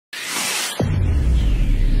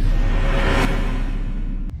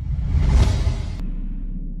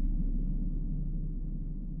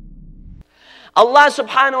Allah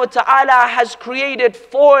subhanahu wa ta'ala has created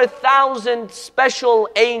 4,000 special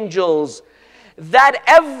angels that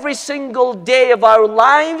every single day of our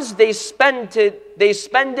lives they spend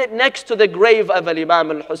it next to the grave of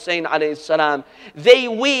Imam Hussain alayhi salam. They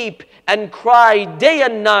weep and cry day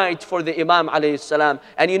and night for the Imam alayhi salam.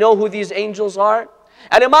 And you know who these angels are?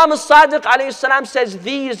 And Imam Sadiq alayhi salam says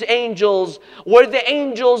these angels were the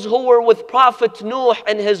angels who were with Prophet Nuh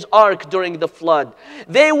in his ark during the flood.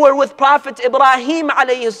 They were with Prophet Ibrahim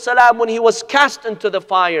alayhi salam when he was cast into the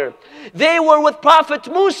fire. They were with Prophet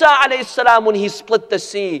Musa alayhi salam when he split the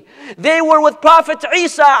sea. They were with Prophet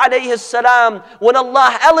Isa alayhi salam when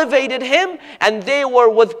Allah elevated him. And they were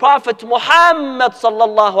with Prophet Muhammad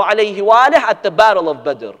sallallahu alayhi wa alihi at the battle of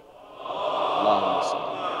Badr. Allahumma salli.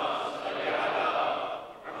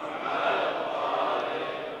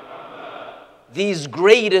 These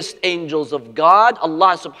greatest angels of God,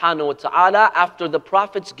 Allah subhanahu wa ta'ala, after the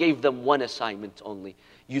prophets, gave them one assignment only.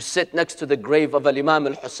 You sit next to the grave of Imam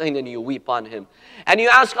al-Hussain and you weep on him. And you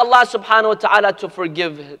ask Allah subhanahu wa ta'ala to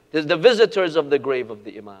forgive the visitors of the grave of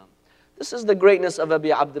the Imam. This is the greatness of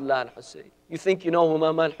Abi Abdullah al-Hussain. You think you know who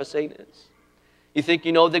Imam al-Hussain is? You think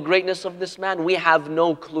you know the greatness of this man? We have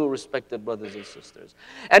no clue, respected brothers and sisters.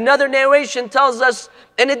 Another narration tells us,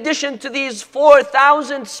 in addition to these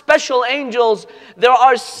 4,000 special angels, there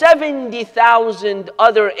are 70,000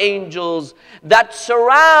 other angels that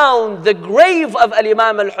surround the grave of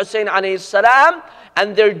Imam al-Hussain alayhi salam,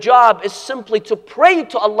 and their job is simply to pray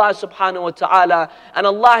to Allah subhanahu wa ta'ala, and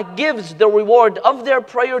Allah gives the reward of their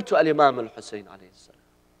prayer to Imam al-Hussain alayhi salam.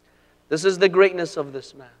 This is the greatness of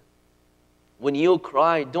this man. When you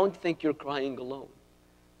cry, don't think you're crying alone.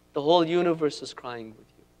 The whole universe is crying with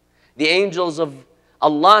you. The angels of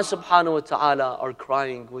Allah subhanahu wa ta'ala are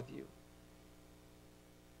crying with you.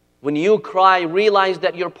 When you cry, realize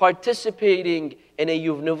that you're participating in a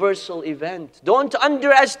universal event. Don't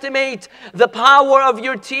underestimate the power of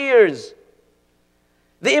your tears.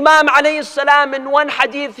 The Imam alayhi salam in one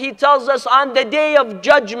hadith, he tells us on the day of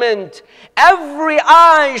judgment, every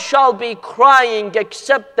eye shall be crying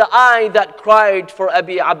except the eye that cried for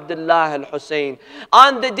Abi Abdullah al-Hussain.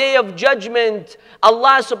 On the day of judgment,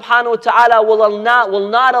 Allah subhanahu wa ta'ala will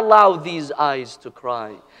not allow these eyes to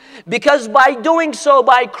cry. Because by doing so,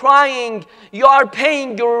 by crying, you are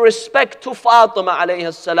paying your respect to Fatima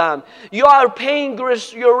alayhi salam. You are paying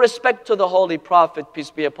your respect to the Holy Prophet,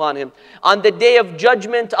 peace be upon him. On the day of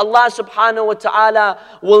judgment, Allah subhanahu wa ta'ala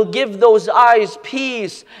will give those eyes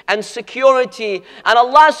peace and security. And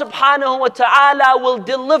Allah subhanahu wa ta'ala will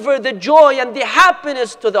deliver the joy and the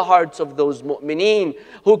happiness to the hearts of those mu'mineen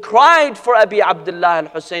who cried for Abi Abdullah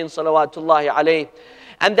al-Hussain salawatullahi alayhi.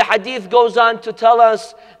 And the hadith goes on to tell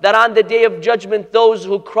us that on the day of judgment, those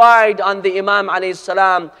who cried on the Imam alayhi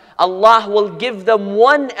salam, Allah will give them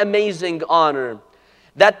one amazing honor,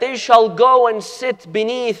 that they shall go and sit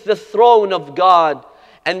beneath the throne of God,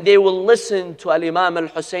 and they will listen to Imam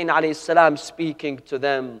al-Hussain alayhi salam speaking to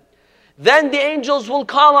them. Then the angels will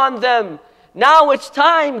call on them, now it's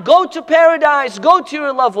time, go to paradise, go to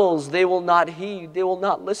your levels. They will not heed, they will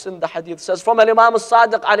not listen. The hadith says from Imam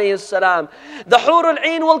Sadiq alayhi salam, the Hur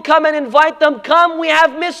al-Ain will come and invite them, come, we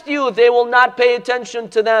have missed you. They will not pay attention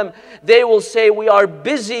to them. They will say, we are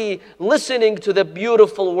busy listening to the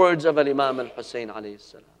beautiful words of Imam al-Hussain alayhi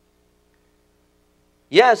salam.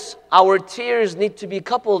 Yes, our tears need to be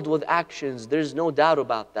coupled with actions. There's no doubt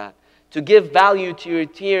about that. To give value to your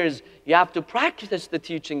tears, you have to practice the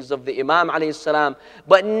teachings of the Imam alayhi salam,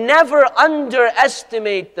 but never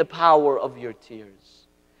underestimate the power of your tears.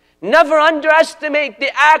 Never underestimate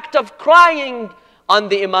the act of crying on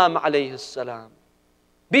the Imam alayhi salam.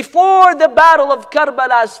 Before the battle of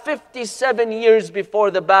Karbala, 57 years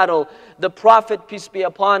before the battle, the Prophet, peace be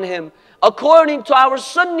upon him, according to our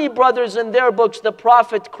Sunni brothers in their books, the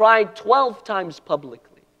Prophet cried 12 times publicly.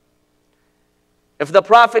 If the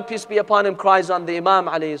Prophet, peace be upon him, cries on the Imam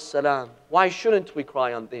alayhi salam, why shouldn't we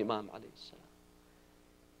cry on the Imam alayhi salam?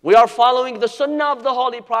 We are following the sunnah of the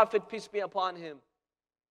Holy Prophet, peace be upon him.